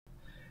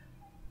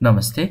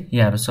नमस्ते,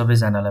 यहाँहरु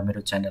सबैजनालाई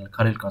मेरो च्यानल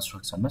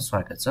कन्स्ट्रक्सनमा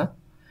स्वागत छ।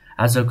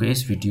 आजको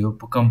यस भिडियो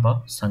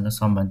भूकम्पसँग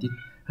सम्बन्धित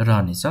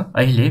रहनेछ।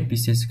 अहिले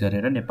विशेष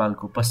गरेर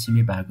नेपालको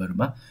पश्चिमी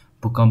भागहरुमा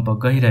भूकम्प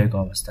गइरहेको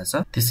अवस्था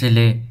छ।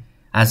 त्यसैले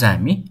आज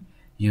हामी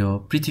यो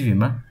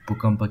पृथ्वीमा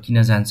भूकम्प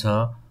किन जान्छ,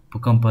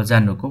 भूकम्प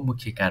जानुको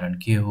मुख्य कारण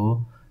के हो,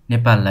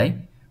 नेपाललाई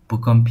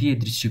भूकम्पीय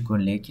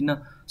दृष्टिकोणले किन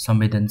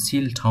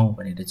संवेदनशील ठाउँ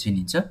भनेर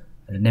चिनिन्छ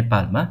र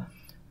नेपालमा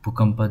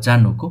भूकम्प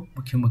जानुको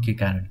मुख्य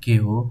कारण के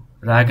हो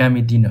र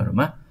आगामी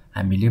दिनहरुमा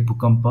हामीले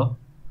भूकम्प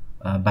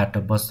बाट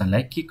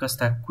बच्नलाई के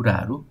कस्ता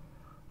कुराहरु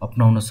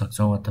अपनाउन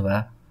सक्छौं अथवा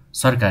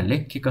सरकारले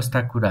के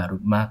कस्ता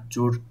कुराहरुमा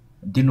जोड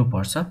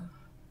दिनुपर्छ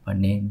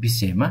भन्ने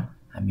विषयमा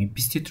हामी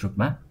विस्तृत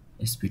रूपमा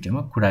यस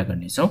भिडियोमा कुरा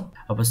गर्नेछौं।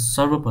 अब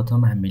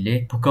सर्वप्रथम हामीले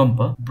भूकम्प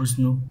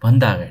बुझ्नु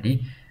भन्दा अगाडि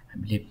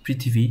हामीले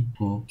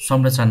पृथ्वीको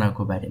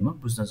संरचनाको बारेमा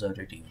बुझ्न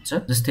जरुरी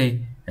हुन्छ। जस्तै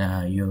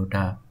यो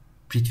एउटा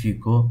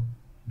पृथ्वीको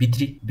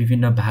भित्री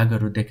विभिन्न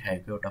भागहरु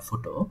देखाएको एउटा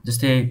फोटो हो।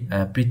 जस्तै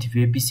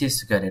पृथ्वी विशेष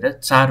गरेर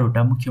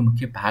चारवटा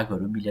मुख्य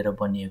भागहरु मिलेर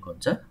बनिएको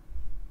हुन्छ।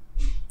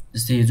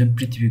 जस्तै यो जुन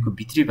पृथ्वीको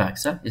भित्री भाग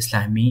छ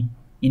यसलाई हामी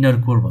इनर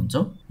कोर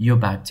भन्छौं। यो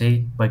भाग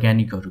चाहिँ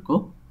वैज्ञानिकहरुको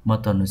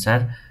मत अनुसार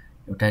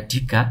एउटा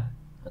ढिक्का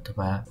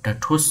अथवा एउटा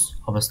ठोस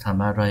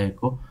अवस्थामा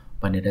रहेको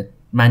भनेर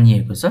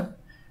मानिएको छ।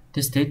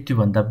 त्यस्तै त्यो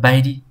भन्दा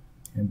बाहिरी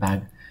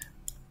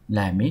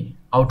भागलाई हामी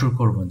आउटर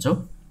कोर भन्छौं।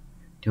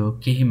 त्यो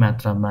केही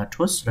मात्रामा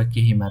ठोस र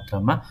केही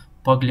मात्रामा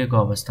पग्लेको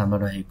अवस्थामा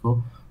रहेको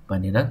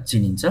भनेर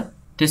चिनिन्छ।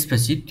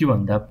 त्यसपछि त्यो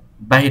भन्दा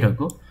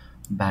बाहिरको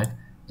भाग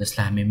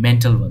जसलाई हामी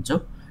मेन्टल भन्छौं,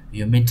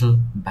 यो मेन्टल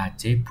भाग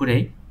चाहिँ पुरै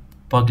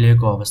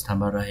पग्लेको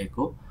अवस्थामा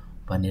रहेको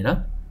भनेर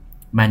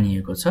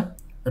मानिएको छ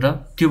र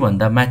त्यो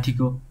भन्दा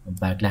माथिको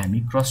भागलाई हामी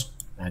क्रस्ट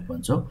भाग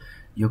भन्छौं।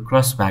 यो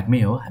क्रस्ट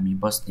भागमै हो हामी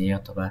बस्ने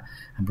अथवा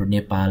हाम्रो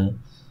नेपाल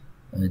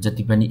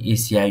जति पनि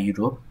एसिया,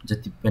 युरोप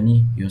जति पनि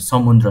यो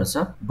समुद्र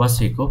छ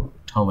बसेको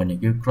ठाउँ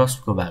भनेको यो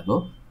क्रस्टको भाग हो।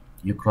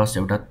 यो क्रस्ट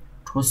एउटा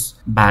ठोस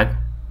भाग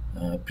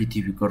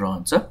पृथ्वीको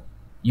रहन्छ।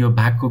 यो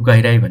भागको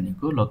गहिराई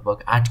भनेको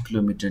लगभग 8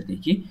 किलोमिटर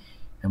देखि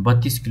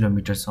 32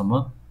 किलोमिटर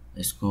सम्म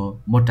यसको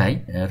मोटाई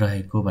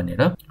रहेको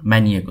भनेर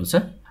मानिएको छ।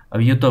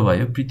 अब यो त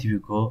भयो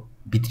पृथ्वीको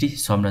भित्री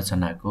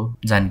संरचनाको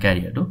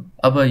जानकारीहरु।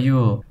 अब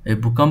यो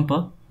भूकम्प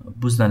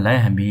बुझ्नलाई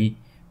हामी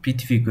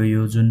पृथ्वीको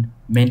यो जुन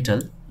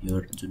मेन्टल,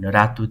 यो जुन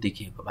रातो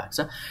देखिएको भाग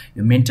छ,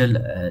 यो मेन्टल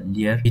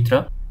लेयर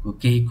भित्रको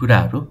केही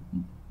कुराहरु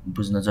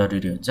बुझ्न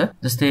जरुरी हुन्छ।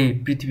 जस्तै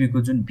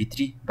पृथ्वीको जुन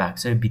भित्री भाग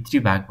छ, यो भित्री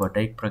भागबाट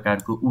एक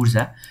प्रकारको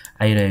ऊर्जा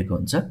आइरहेको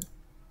हुन्छ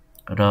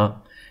र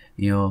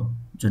यो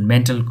जुन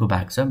मेन्टलको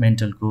भाग छ,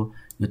 मेन्टलको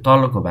यो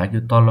तलको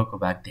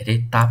भाग धेरै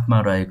तापमा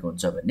रहेको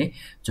हुन्छ भने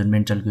जुन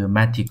मेन्टलको यो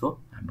माथिको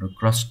हाम्रो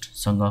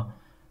क्रस्टसँग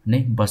नै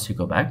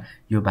बसेको भाग,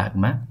 यो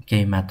भागमा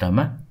केही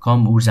मात्रामा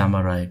कम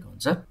ऊर्जामा रहेको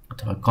हुन्छ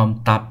अथवा कम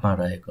तापमा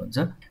रहेको हुन्छ।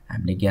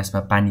 हामीले ग्यासमा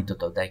पानी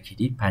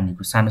तताउँदाखेरि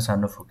पानीको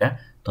सानो फुका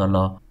तल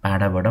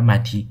भाँडाबाट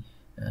माथि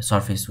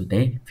सर्फेस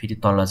हुँदै फेरि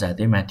तल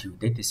जाँदै माथि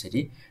हुँदै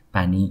त्यसरी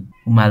पानी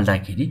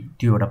उमाल्दाखेरि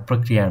त्यो एउटा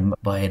प्रक्रिया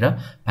भएर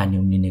पानी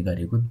उम्लिने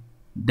गरेको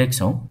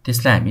देख्छौं।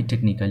 त्यसलाई हामी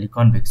टेक्निकली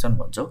कन्भेक्सन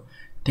भन्छौं।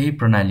 त्यही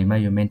प्रणालीमा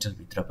यो मेन्टल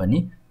भित्र पनि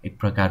एक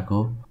प्रकारको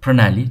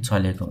प्रणाली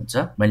चलेको हुन्छ।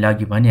 मैले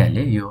अघि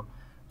भनिहाले यो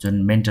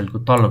जुन मेन्टलको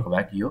तलको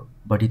भाग यो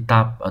बढी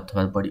ताप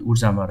अथवा बढी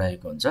ऊर्जामा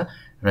रहेको हुन्छ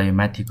र यो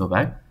माथिको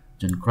भाग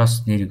जुन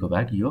क्रस्ट नेरीको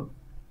भाग यो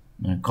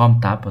कम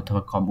ताप अथवा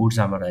कम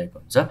ऊर्जामा रहेको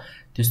हुन्छ।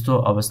 त्यस्तो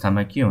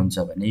अवस्थामा के हुन्छ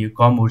भने यो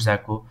कम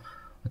ऊर्जाको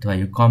अथवा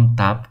यो कम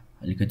ताप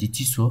अलिकति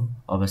चिसो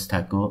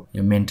अवस्थाको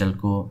यो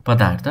मेन्टलको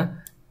पदार्थ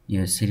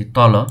यसरी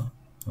तल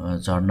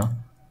झर्न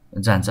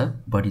जान्छ,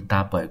 बढी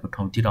ताप भएको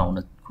ठाउँतिर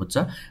आउन खोज्छ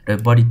र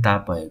बढी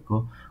ताप भएको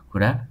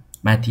कुरा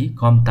माथि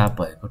कम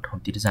ताप भएको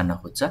ठाउँतिर जान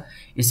खोज्छ।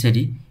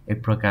 यसरी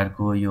एक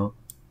प्रकारको यो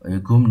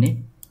घुम्ने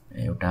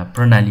एउटा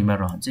प्रणालीमा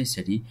रहन्छ।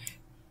 यसरी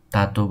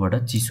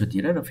तातोबाट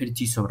चिसोतिर र फेरि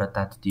चिसोबाट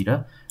तातोतिर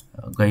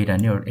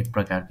गइरहने एक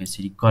प्रकारको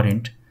यसरी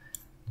करेन्ट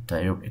अथवा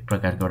एक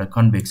प्रकारको एउटा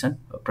कन्भेक्सन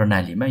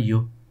प्रणालीमा यो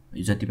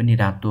जति पनि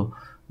रातो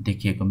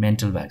देखिएको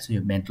मेन्टल भाग छ,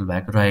 यो मेन्टल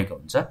भाग रहेको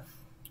हुन्छ।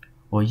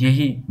 हो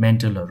यही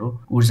मेन्टलहरु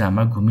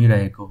ऊर्जामा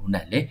घुमिरहेको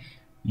हुनाले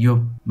यो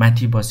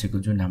माथि बसेको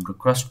जुन हाम्रो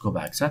क्रस्टको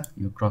भाग छ,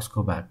 यो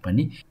क्रस्टको भाग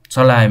पनि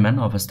चलायमान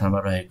अवस्थामा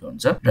रहेको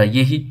हुन्छ र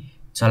यही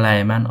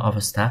चलायमान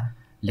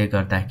अवस्थाले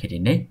गर्दाखेरि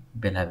नै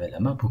बेला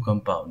बेलामा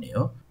भूकम्प आउने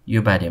हो।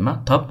 यो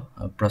बारेमा थप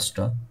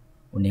प्रश्न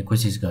हुने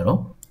कोसिस गरौं।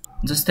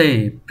 जस्तै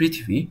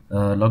पृथ्वी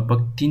लगभग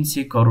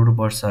 300 करोड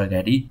वर्ष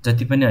अगाडि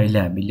जति पनि अहिले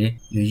हामीले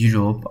यो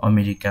युरोप,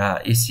 अमेरिका,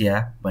 एसिया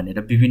भनेर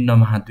विभिन्न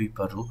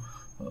महाद्वीपहरु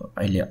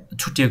अहिले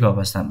छुटिएको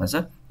अवस्थामा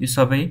छ, यो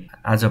सबै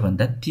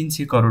आजभन्दा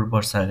 300 करोड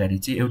वर्ष अगाडि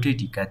चाहिँ एउटै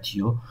ढिक्का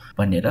थियो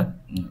भनेर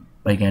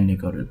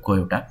वैज्ञानिकहरुको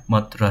एउटा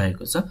मत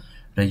रहेको छ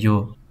र यो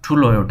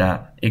ठूलो एउटा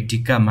एक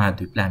ढिक्का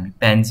महाद्वीपलाई हामी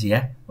प्यान्जिया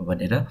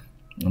भनेर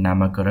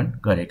नामकरण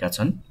गरेका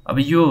छन्। अब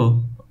यो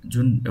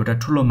जुन एउटा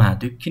ठूलो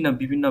महाद्वीप किन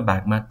विभिन्न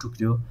भागमा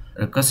टुक्रियो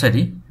र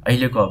कसरी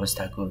अहिलेको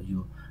अवस्थाको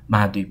यो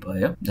महाद्वीप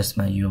भयो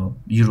जसमा यो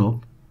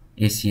युरोप,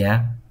 एसिया,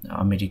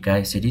 अमेरिका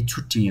यसरी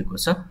छुट्टिएको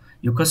छ।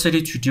 यो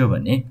कसरी छुट्यो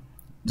भने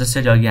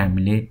जसरी अघि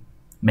हामीले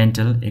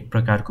मेन्टल एक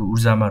प्रकारको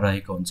ऊर्जामा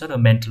रहेको हुन्छ र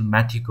मेन्टल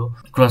माथिको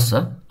क्रस्ट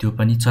छ त्यो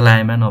पनि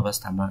चलायमान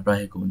अवस्थामा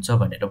रहेको हुन्छ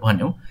भनेर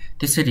भन्यौं।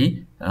 त्यसरी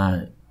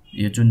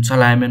यो जुन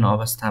चलायमान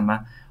अवस्थामा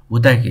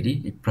हुँदाखेरि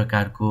एक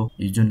प्रकारको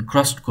यो जुन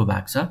क्रस्टको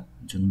भाग छ,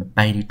 जुन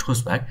बाहिरी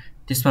ठोस भाग,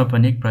 त्यसमा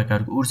पनि एक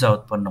प्रकारको ऊर्जा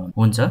उत्पन्न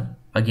हुन्छ।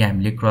 अघि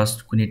हामीले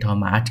क्रस्ट कुनै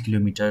ठाउँमा 8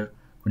 किलोमिटर,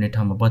 कुनै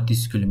ठाउँमा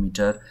 32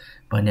 किलोमिटर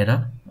भनेर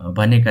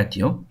भनेका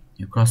थियौं।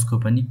 यो क्रस्टको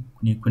पनि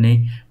कुनै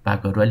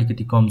भागहरू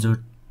अलिकति कमजोर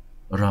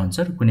रहन्छ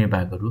र कुनै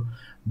भागहरू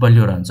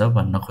बलियो रहन्छ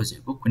भन्न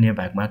खोजेको। कुनै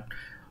भागमा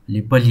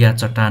अलि बलिया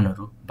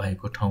चट्टानहरू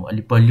भएको ठाउँ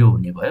अलि बलियो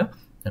हुने भयो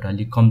र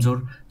अलि कमजोर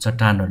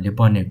चट्टानहरूले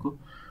बनेको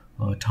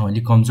ठाउँ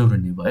अलि कमजोर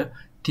हुने भयो।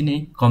 तिनै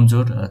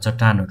कमजोर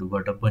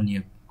चट्टानहरूबाट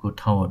बनिएको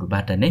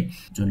ठाउँहरूबाट नै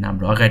जुन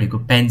हाम्रो अगाडिको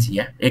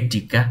प्यान्जिया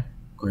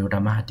एक्टिकाको एउटा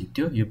महाद्वीप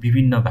थियो, यो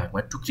विभिन्न भागमा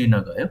टुक्रिन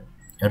गयो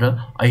र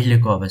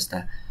अहिलेको अवस्था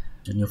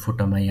जुन यो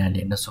फोटोमा यहाँले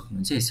हेर्न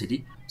सक्नुहुन्छ यसरी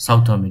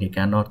south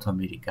America, north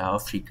America,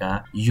 Africa,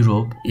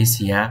 Europe,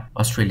 Asia,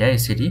 Australia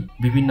यसरी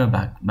विभिन्न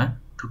भागमा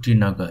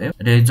टुक्रिन गयो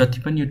र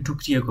जति पनि यो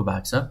टुक्रिएको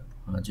भाग छ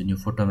जुन यो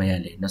फोटोमा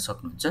यहाँले हेर्न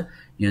सक्नुहुन्छ,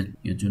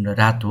 यो जुन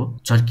रातो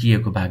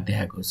चर्किएको भाग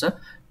देखाएको छ,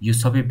 यो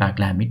सबै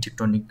भागलाई हामी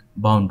टेक्टोनिक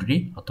बाउन्ड्री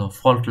अथवा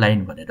फल्ट लाइन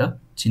भनेर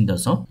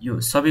चिन्दछौँ। यो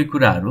सबै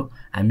कुराहरू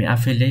हामी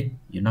आफैले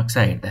यो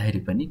नक्सा हेर्दाखेरि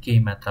पनि केही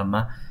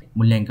मात्रामा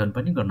मूल्याङ्कन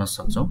पनि गर्न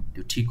सक्छौँ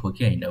त्यो ठिक हो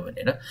कि होइन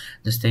भनेर।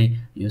 जस्तै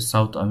यो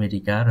साउथ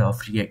अमेरिका र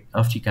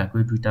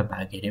अफ्रिकाको दुईटा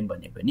भाग हेऱ्यौँ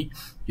भने पनि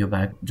यो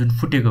भाग जुन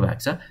फुटेको भाग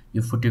छ,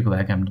 यो फुटेको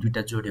भाग हामीले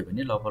दुईटा जोड्यो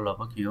भने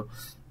लगभग यो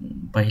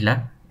पहिला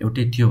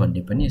एउटै थियो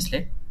भन्ने पनि यसले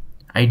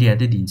आइडिया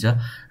चाहिँ दिन्छ।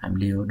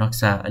 हामीले यो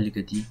नक्सा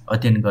अलिकति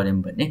अध्ययन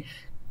गऱ्यौँ भने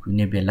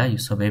कुनै बेला यो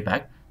सबै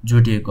भाग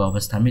जोडिएको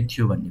अवस्थामै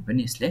थियो भन्ने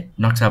पनि यसले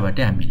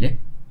नक्साबाटै हामीले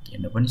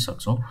हेर्न पनि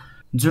सक्छौँ।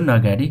 जुन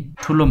अगाडि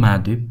ठुलो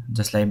महाद्वीप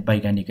जसलाई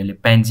वैज्ञानिकले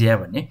प्यान्जिया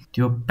भने,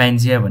 त्यो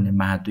प्यान्जिया भन्ने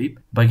महाद्वीप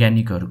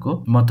वैज्ञानिकहरूको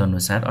मत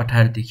अनुसार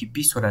 18 देखि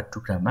 20 वटा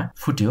टुक्रामा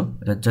फुट्यो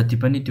र जति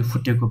पनि त्यो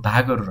फुटेको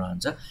भागहरू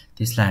रहन्छ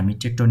त्यसलाई हामी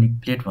टेक्टोनिक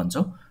प्लेट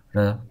भन्छौँ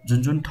र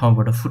जुन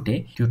ठाउँबाट फुटे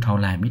त्यो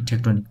ठाउँलाई हामी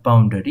टेक्टोनिक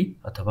बाउन्डरी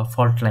अथवा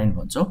फल्ट लाइन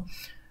भन्छौँ।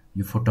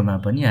 यो फोटोमा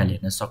पनि यहाँले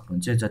हेर्न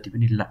सक्नुहुन्छ जति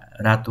पनि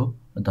रातो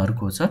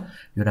धर्को छ,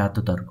 यो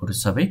रातो धर्कोहरू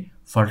सबै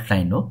फल्ट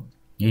लाइन हो।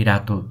 यही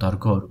रातो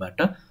धर्कोहरूबाट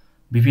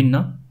विभिन्न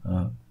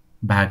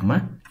भागमा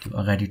त्यो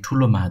अगाडि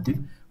ठुलो महाद्वीप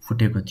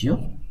फुटेको थियो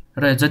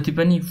र जति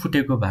पनि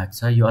फुटेको भाग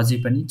छ यो अझै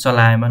पनि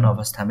चलायमान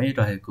अवस्थामै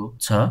रहेको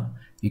छ।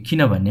 यो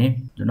किनभने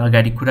जुन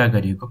अगाडि कुरा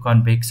गरिएको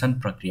कन्भेक्सन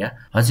प्रक्रिया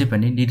अझै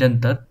पनि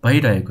निरन्तर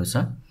भइरहेको छ।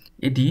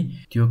 यदि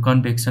त्यो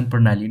कन्भेक्सन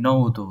प्रणाली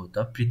नहुँदो हो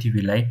त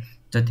पृथ्वीलाई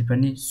जति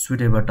पनि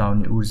सूर्यबाट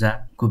आउने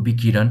ऊर्जाको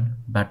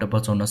विकिरणबाट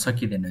बचाउन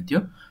सकिँदैन थियो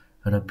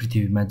र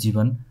पृथ्वीमा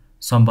जीवन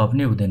सम्भव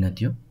नै हुँदैन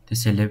थियो।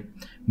 त्यसैले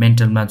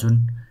मेन्टलमा जुन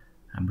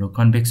हाम्रो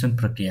कन्भेक्सन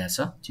प्रक्रिया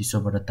छ,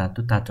 चिसोबाट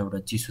तातो,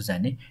 तातोबाट चिसो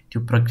जाने, त्यो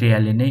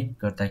प्रक्रियाले नै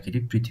गर्दाखेरि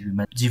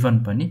पृथ्वीमा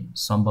जीवन पनि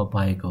सम्भव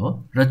भएको हो।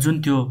 र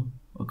जुन त्यो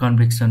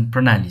कन्भेक्सन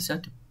प्रणाली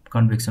छ, त्यो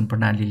कन्भेक्सन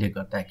प्रणालीले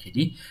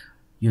गर्दाखेरि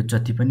यो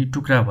जति पनि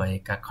टुक्रा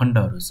भएका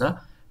खण्डहरू छ,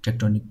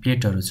 टेक्टोनिक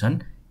प्लेटहरू छन्,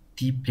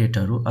 ती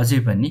प्लेटहरू अझै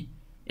पनि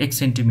 1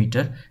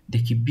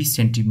 सेन्टिमिटरदेखि 20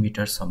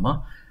 सेन्टिमिटरसम्म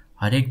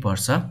हरेक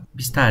वर्ष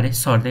बिस्तारै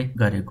सर्दै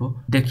गरेको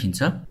देखिन्छ।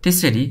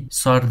 त्यसरी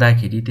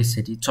सर्दाखेरि,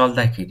 त्यसरी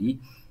चल्दाखेरि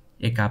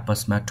एक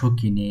आपसमा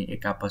ठोकिने,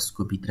 एक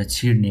आपसको भित्र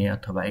छिर्ने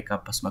अथवा एक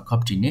आपसमा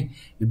खप्टिने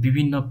यो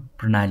विभिन्न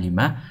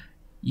प्रणालीमा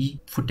यी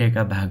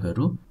फुटेका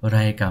भागहरू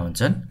रहेका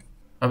हुन्छन्।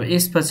 अब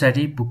यस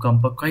पछाडि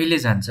भूकम्प कहिले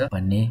जान्छ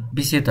भन्ने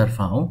विषयतर्फ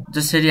आउँ।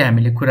 जसरी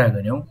हामीले कुरा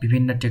गर्यौं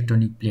विभिन्न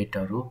टेक्टोनिक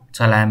प्लेटहरू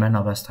चलायमान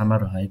अवस्थामा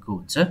रहेको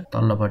हुन्छ।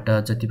 तल्लोबाट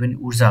जति पनि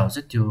ऊर्जा आउँछ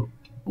त्यो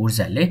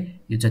ऊर्जाले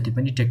यो जति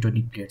पनि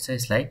टेक्टोनिक प्लेट छ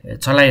यसलाई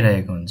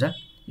चलाइरहेको हुन्छ।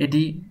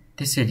 यदि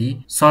त्यसरी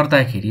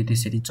सर्दाखेरि,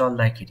 त्यसरी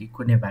चल्दाखेरि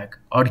कुनै भाग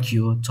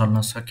अड्कियो,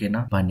 चल्न सकेन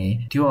भने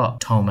त्यो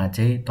ठाउँमा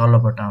चाहिँ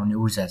तलबाट आउने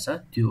ऊर्जा छ,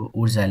 त्यो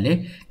ऊर्जाले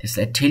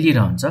त्यसलाई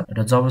ठेलिरहन्छ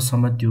र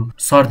जबसम्म त्यो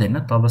सर्दैन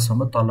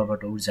तबसम्म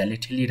तलबाट ऊर्जाले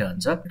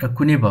ठेलिरहन्छ र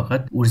कुनै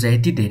बखत ऊर्जा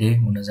यति धेरै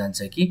हुन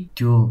जान्छ कि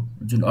त्यो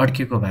जुन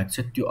अड्केको भाग छ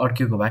त्यो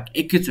अड्केको भाग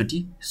एकैचोटि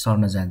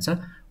सर्न जान्छ।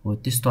 हो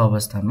त्यस्तो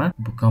अवस्थामा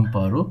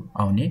भूकम्पहरू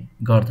आउने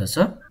गर्दछ।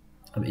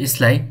 अब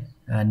यसलाई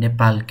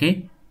नेपालकै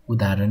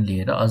उदाहरण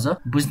लिएर अझ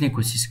बुझ्ने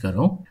कोसिस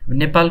गरौँ।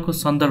 नेपालको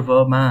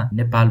सन्दर्भमा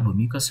नेपाल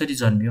भूमि कसरी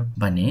जन्मियो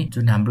भने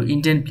जुन हाम्रो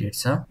इन्डियन प्लेट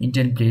छ,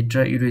 इन्डियन प्लेट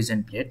र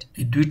युरेसियन प्लेट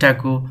यी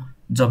दुईटाको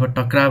जब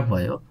टक्राव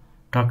भयो,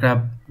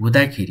 टक्राव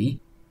हुँदाखेरि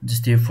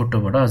जस्तै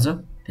फोटोबाट अझ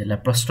त्यसलाई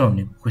प्रष्ट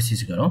हुने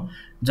कोसिस गरौँ।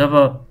 जब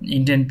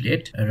इन्डियन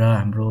प्लेट र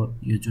हाम्रो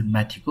यो जुन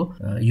माथिको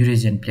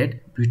युरेसियन प्लेट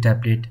दुईटा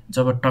प्लेट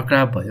जब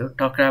टक्राव भयो,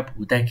 टक्राव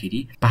हुँदाखेरि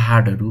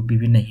पहाडहरू,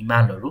 विभिन्न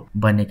हिमालहरू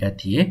बनेका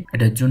थिए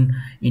र जुन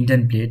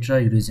इन्डियन प्लेट र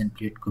युरेसियन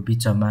प्लेटको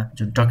बीचमा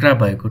जुन टक्राव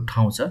भएको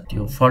ठाउँ छ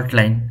त्यो फल्ट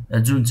लाइन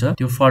जुन छ,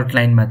 त्यो फल्ट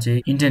लाइनमा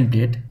चाहिँ इन्डियन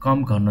प्लेट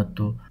कम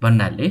घनत्व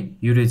भन्नाले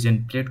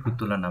युरेसियन प्लेटको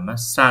तुलनामा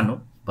सानो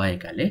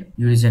भएकाले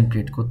युरेसियन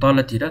प्लेटको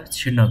तलतिर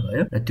छिर्न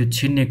गयो र त्यो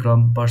छिर्ने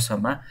क्रम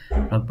वर्षमा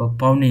लगभग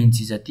पाउने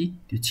इन्ची जति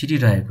त्यो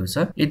छिरिरहेको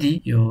छ। यदि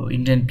यो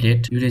इन्डियन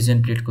प्लेट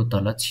युरेसियन प्लेटको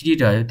तल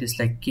छिरिरह्यो,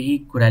 त्यसलाई केही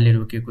कुराले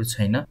रोकेको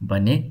छैन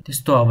भने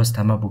त्यस्तो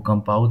अवस्थामा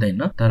भूकम्प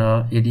आउँदैन। तर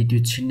यदि त्यो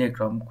छिर्ने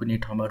क्रम कुनै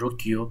ठाउँमा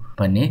रोकियो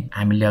भने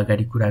हामीले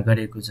अगाडि कुरा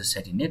गरेको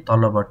जसरी नै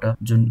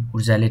तलबाट जुन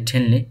ऊर्जाले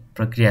ठेल्ने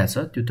प्रक्रिया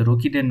छ त्यो त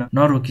रोकिँदैन।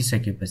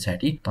 नरोकिसके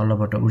पछाडि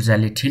तलबाट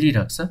ऊर्जाले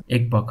ठेलिराख्छ।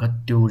 एक बखत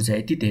त्यो ऊर्जा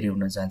यति धेरै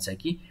हुन जान्छ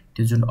कि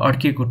त्यो जुन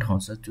अड्केको ठाउँ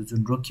छ, त्यो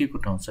जुन रोकिएको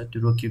ठाउँ छ,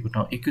 त्यो रोकिएको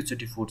ठाउँ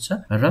एकैचोटि फुट्छ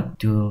र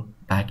त्यो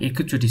भाग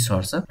एकैचोटि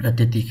सर्छ र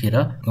त्यतिखेर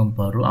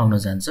भूकम्पहरू आउन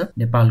जान्छ।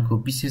 नेपालको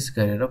विशेष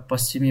गरेर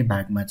पश्चिमी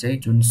भागमा चाहिँ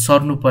जुन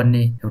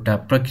सर्नुपर्ने एउटा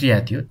प्रक्रिया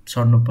थियो,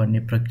 सर्नुपर्ने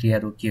प्रक्रिया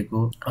रोकिएको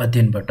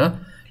अध्ययनबाट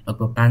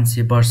लगभग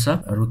 500 वर्ष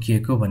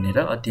रोकिएको भनेर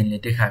अध्ययनले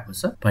देखाएको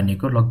छ।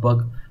 भनेको लगभग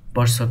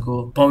वर्षको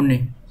पाउने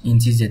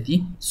इन्ची जति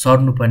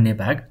सर्नुपर्ने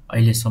भाग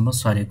अहिलेसम्म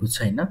सरेको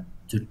छैन।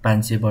 जुन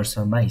 500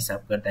 वर्षमा हिसाब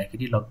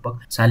गर्दाखेरि लगभग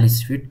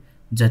 40 फिट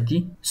जति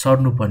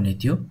सर्नुपर्ने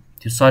थियो,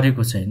 त्यो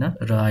सरेको छैन।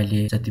 र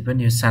अहिले जति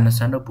पनि यो सानो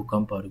सानो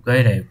भूकम्पहरू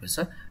गइरहेको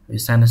छ, यो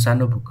सानो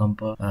सानो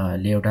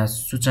भूकम्पले एउटा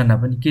सूचना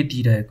पनि के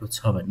दिइरहेको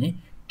छ भने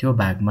त्यो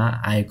भागमा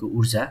आएको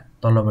ऊर्जा,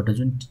 तलबाट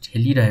जुन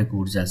ठेलिरहेको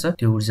ऊर्जा छ,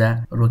 त्यो ऊर्जा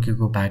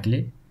रोकेको भागले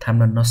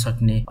थाम्न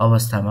नसक्ने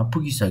अवस्थामा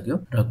पुगिसक्यो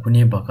र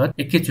कुनै बखत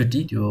एकैचोटि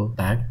त्यो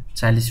भाग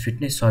 40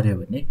 फिट नै सर्यो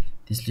भने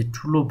त्यसले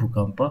ठुलो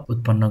भूकम्प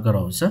उत्पन्न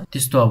गराउँछ।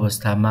 त्यस्तो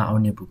अवस्थामा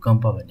आउने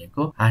भूकम्प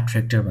भनेको 8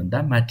 रेक्टर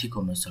भन्दा माथिको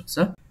हुन सक्छ।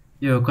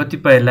 यो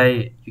कतिपयलाई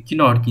यो किन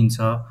अड्किन्छ,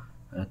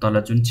 तल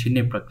जुन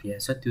छिर्ने प्रक्रिया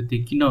छ त्यो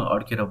किन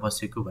अड्केर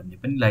बसेको भन्ने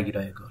पनि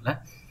लागिरहेको होला।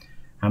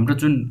 हाम्रो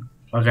जुन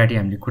अगाडि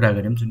हामीले कुरा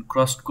गऱ्यौँ जुन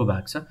क्रस्टको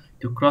भाग छ,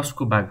 त्यो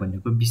क्रस्टको भाग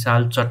भनेको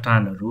विशाल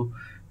चट्टानहरू,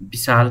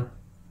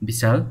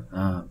 विशाल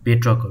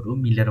बेडरकहरू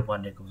मिलेर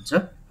बनेको हुन्छ।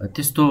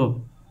 त्यस्तो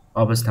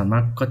अवस्थामा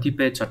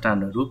कतिपय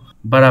चट्टानहरू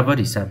बराबर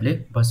हिसाबले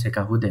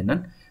बसेका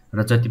हुँदैनन्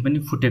र जति पनि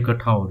फुटेको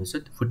ठाउँहरू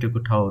छ, त्यो फुटेको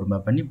ठाउँहरूमा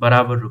पनि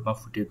बराबर रूपमा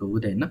फुटेको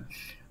हुँदैन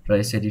र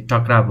यसरी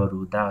टक्रावहरू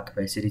हुँदा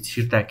अथवा यसरी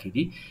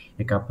छिर्दाखेरि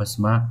एक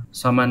आपसमा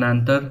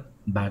समानान्तर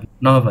भाग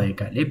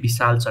नभएकाले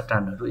विशाल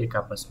चट्टानहरू एक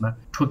आपसमा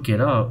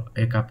ठोकेर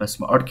एक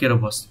आपसमा अड्केर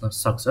बस्न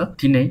सक्छ।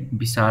 तिनै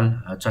विशाल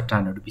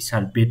चट्टानहरू,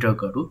 विशाल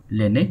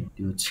बेडरकहरूले नै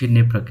त्यो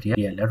छिर्ने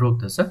प्रक्रियालाई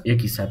रोक्दछ। एक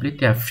हिसाबले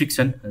त्यहाँ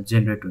फ्रिक्सन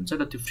जेनेरेट हुन्छ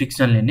र त्यो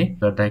फ्रिक्सनले नै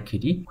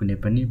गर्दाखेरि कुनै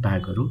पनि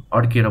भागहरू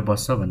अड्केर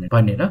बस्छ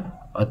भनेर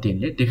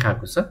अध्ययनले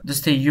देखाएको छ।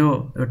 जस्तै यो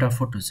एउटा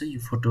फोटो छ, यो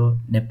फोटो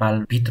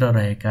नेपालभित्र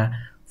रहेका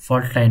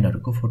फल्ट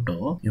लाइनहरूको फोटो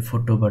हो। यो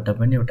फोटोबाट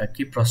पनि एउटा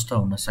के प्रश्न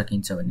हुन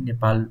सकिन्छ भने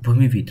नेपाल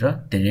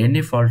भूमिभित्र धेरै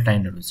नै फल्ट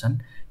लाइनहरू छन्।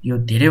 यो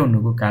धेरै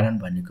हुनुको कारण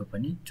भनेको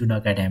पनि जुन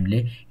अगाडि हामीले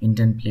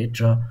इन्डियन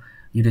प्लेट र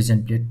युरेसियन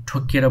प्लेट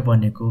ठोकिएर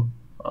बनेको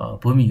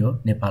भूमि हो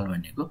नेपाल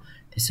भनेको।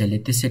 त्यसैले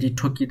त्यसरी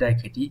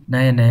ठोकिँदाखेरि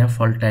नयाँ नयाँ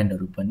फल्ट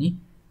लाइनहरू पनि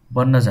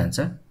बन्न जान्छ,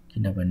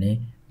 किनभने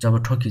जब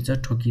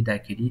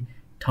ठोकिँदाखेरि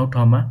ठाउँ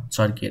ठाउँमा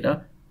चर्केर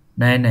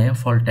नयाँ नयाँ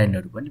फल्ट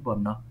लाइनहरू पनि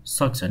बन्न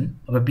सक्छन्।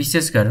 अब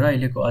विशेष गरेर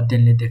अहिलेको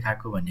अध्ययनले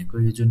देखाएको भनेको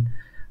यो जुन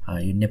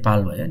यो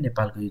नेपाल भयो,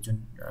 नेपालको यो जुन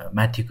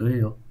माथिको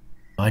यो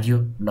हरियो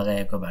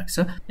लगाएको भाग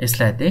छ,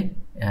 यसलाई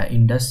चाहिँ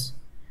इन्डस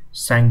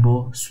साङ्बो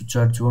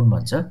सुचर जोन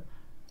भन्छ।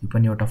 यो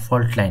पनि एउटा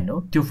फल्ट लाइन हो।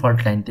 त्यो फल्ट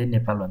लाइन चाहिँ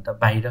नेपालभन्दा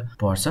बाहिर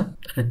पर्छ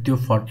र त्यो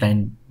फल्ट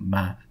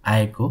लाइनमा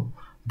आएको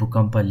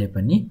भूकम्पले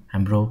पनि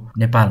हाम्रो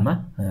नेपालमा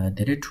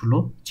धेरै ठुलो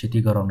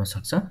क्षति गराउन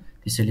सक्छ।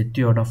 त्यसैले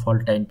त्यो एउटा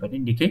फल्ट लाइन पनि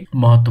निकै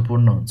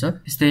महत्त्वपूर्ण हुन्छ।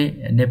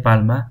 त्यस्तै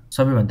नेपालमा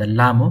सबैभन्दा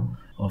लामो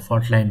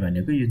फल्ट लाइन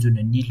भनेको यो जुन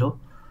निलो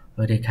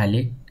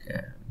रेखाले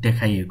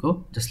देखाइएको,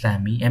 जसलाई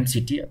हामी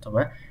एमसिटी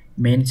अथवा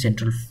मेन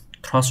सेन्ट्रल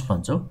थ्रस्ट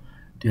भन्छौँ,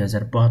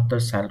 2072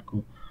 सालको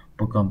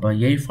भूकम्प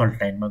यही फल्ट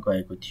लाइनमा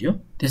गएको थियो।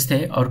 त्यस्तै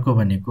अर्को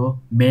भनेको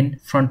मेन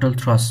फ्रन्टल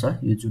थ्रस्ट छ,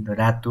 यो जुन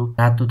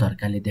रातो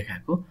धर्काले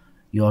देखाएको,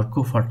 यो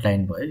अर्को फल्ट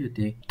लाइन भयो। यो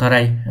चाहिँ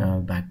तराई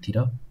भागतिर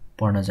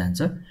पर्न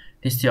जान्छ।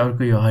 त्यस्तै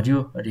अर्को यो हरियो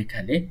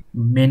रेखाले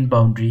मेन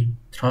बााउन्ड्री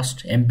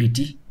थ्रस्ट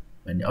एमबिटी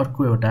भन्ने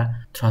अर्को एउटा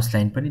थ्रस्ट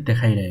लाइन पनि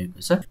देखाइरहेको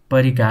छ।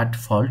 परिघाट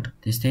फल्ट,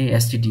 त्यस्तै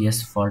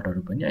एसटिडिएस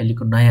फल्टहरू पनि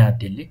अहिलेको नयाँ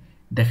अध्ययनले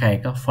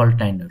देखाएका फल्ट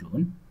लाइनहरू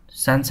हुन्।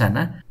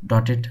 सानसाना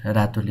डटेड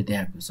रातोले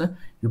देखाएको छ,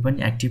 यो पनि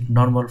एक्टिभ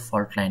नर्मल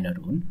फल्ट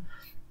लाइनहरू हुन्।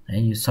 है,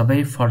 यो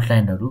सबै फल्ट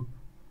लाइनहरू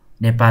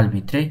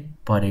नेपालभित्रै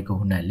परेको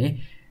हुनाले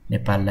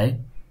नेपाललाई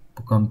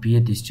भूकम्पीय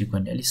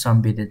दृष्टिकोणले अलिक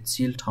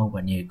संवेदनशील ठाउँ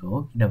भनिएको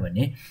हो।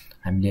 किनभने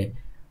हामीले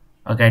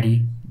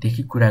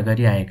अगाडिदेखि कुरा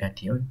गरिआएका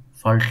थियौँ,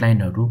 फल्ट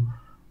लाइनहरू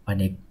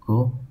भनेको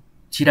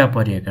चिरा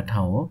परिएका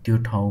ठाउँ हो। त्यो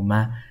ठाउँमा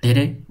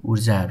धेरै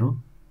ऊर्जाहरू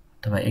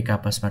अथवा एक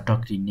आपसमा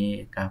टक्रिने,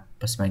 एक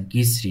आपसमा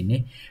घिस्रिने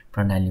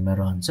प्रणालीमा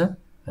रहन्छ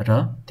र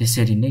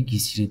त्यसरी नै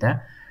घिस्रिँदा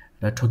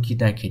र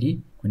ठोकिँदाखेरि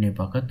कुनै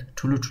बखत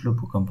ठुलो ठुलो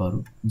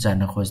भूकम्पहरू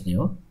जान खोज्ने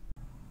हो।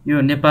 यो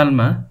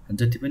नेपालमा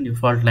जति पनि यो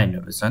फल्ट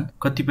लाइनहरू छन्,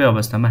 कतिपय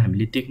अवस्थामा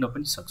हामीले देख्न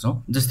पनि सक्छौँ।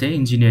 जस्तै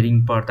इन्जिनियरिङ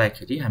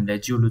पढ्दाखेरि हामीलाई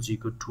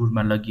जियोलोजीको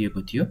टुरमा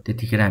लगिएको थियो,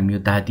 त्यतिखेर हामी यो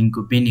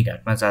धादिङको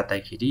बेनीघाटमा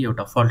जाँदाखेरि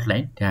एउटा फल्ट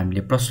लाइन त्यहाँ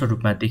हामीले प्रष्ट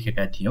रूपमा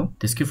देखेका थियौँ।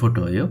 त्यसकै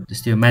फोटो हो यो।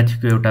 जस्तै यो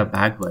माथिको एउटा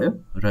भाग भयो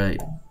र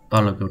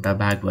तलको एउटा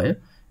भाग भयो।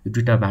 यो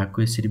दुईटा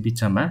भागको यसरी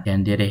बिचमा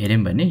ध्यान दिएर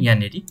हेर्यौं भने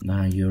यहाँनेरि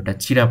यो एउटा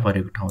चिरा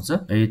परेको ठाउँ छ।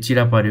 यो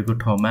चिरा परेको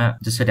ठाउँमा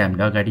जसरी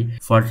हामीले अगाडि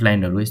फल्ट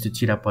लाइनहरु यस्तो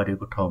चिरा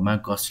परेको ठाउँमा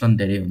घर्षण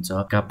धेरै हुन्छ,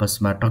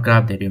 आपसमा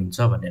टकराव धेरै हुन्छ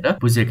भनेर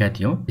बुझेका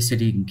थियौं।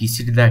 यसरी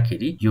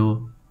घिसिर्दाखेरि यो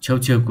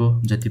छेउछेउको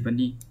जति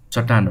पनि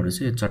चट्टानहरु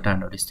छ यो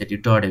चट्टानहरु यसरी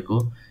डढेको,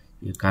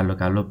 यो कालो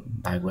कालो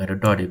भाग भएर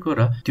डढेको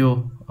र त्यो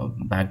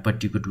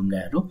भागपट्टिको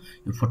ढुङ्गाहरु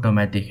यो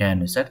फोटोमा देखाए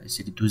अनुसार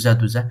यसरी दुजा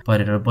दुजा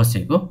परेर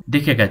बसेको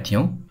देखेका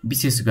थियौं।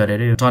 विशेष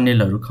गरेर यो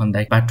टनेलहरु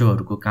खन्दा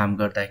बाटोहरुको काम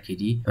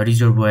गर्दाखेरि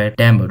रिजर्भोयर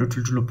ड्यामहरु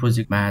ठुलठुलो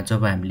प्रोजेक्टमा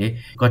जब हामीले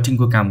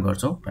कटिङको काम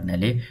गर्छौं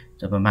भन्नाले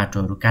जब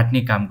माटोहरु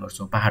काट्ने काम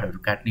गर्छौं, पहाडहरु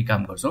काट्ने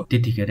काम गर्छौं,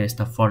 त्यतिखेर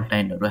यस्ता फल्ट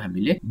लाइनहरु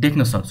हामीले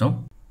देख्न सक्छौं।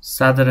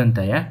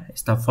 साधारणतया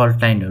यस्ता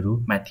फल्ट लाइनहरु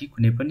माथि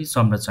कुनै पनि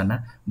संरचना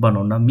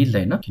बनाउन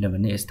मिल्दैन,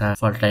 किनभने यस्ता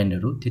फल्ट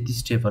लाइनहरु त्यति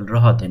स्टेबल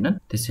रहँदैनन्।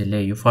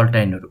 त्यसैले यो फल्ट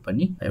लाइनहरु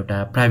पनि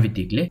एउटा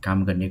प्राविधिकले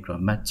काम गर्ने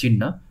क्रममा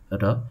चिन्न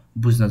र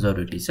बुझ्न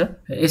जरुरी छ।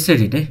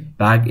 यसरी नै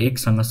भाग 1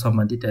 सँग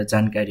सम्बन्धित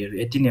जानकारीहरु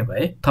यति नै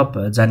भए। थप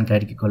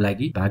जानकारीको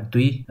लागि भाग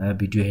 2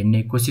 भिडियो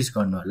हेर्ने कोसिस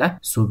गर्नुहोला।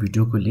 सो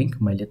भिडियोको लिंक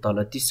मैले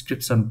तल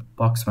डिस्क्रिप्सन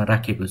बक्समा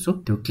राखेको छु,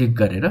 त्यो क्लिक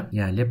गरेर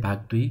यहाँले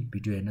भाग 2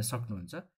 भिडियो हेर्न सक्नुहुन्छ।